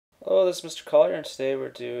Hello, this is Mr. Collier, and today we're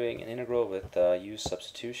doing an integral with u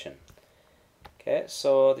substitution. Okay,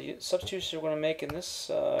 so the substitution we're going to make in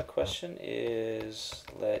this question is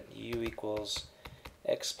let u equals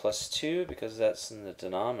x plus 2 because that's in the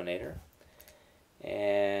denominator,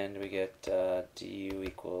 and we get du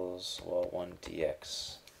equals, well, 1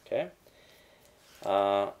 dx. Okay,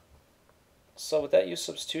 so with that u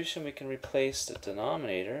substitution we can replace the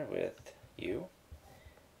denominator with u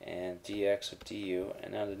and dx with du,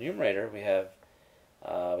 and now in the numerator we have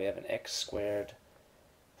an x squared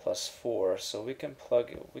plus 4, so we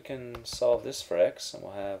can solve this for x, and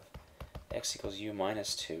we'll have x equals u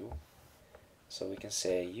minus 2, so we can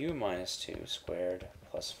say u minus 2 squared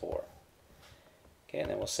plus 4. Okay, and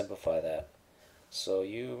then we'll simplify that. So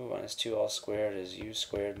u minus 2 all squared is u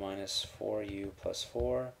squared minus 4u plus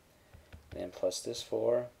 4, and then plus this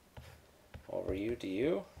 4 over u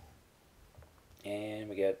du, and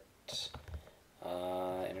we get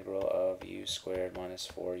integral of u squared minus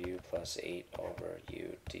 4u plus 8 over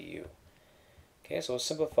u du. Okay, so we'll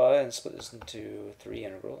simplify and split this into three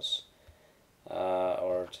integrals,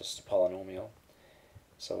 or just a polynomial.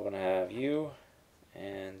 So we're going to have u,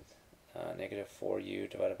 and negative 4u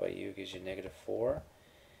divided by u gives you negative 4,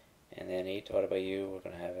 and then 8 divided by u, we're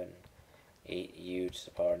going to have an 8u to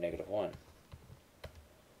the power negative 1.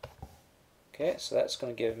 Okay, so that's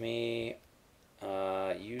going to give me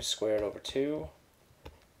u squared over 2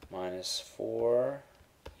 minus 4u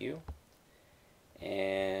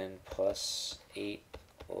and plus 8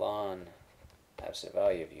 ln absolute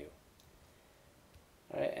value of u.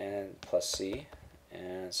 Alright, and plus c,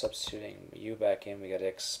 and substituting u back in, we got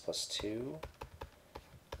x plus 2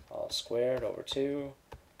 all squared over 2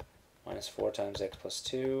 minus 4 times x plus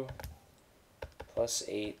 2 plus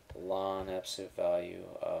 8 ln absolute value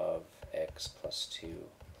of x plus 2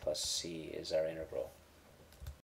 plus c is our integral.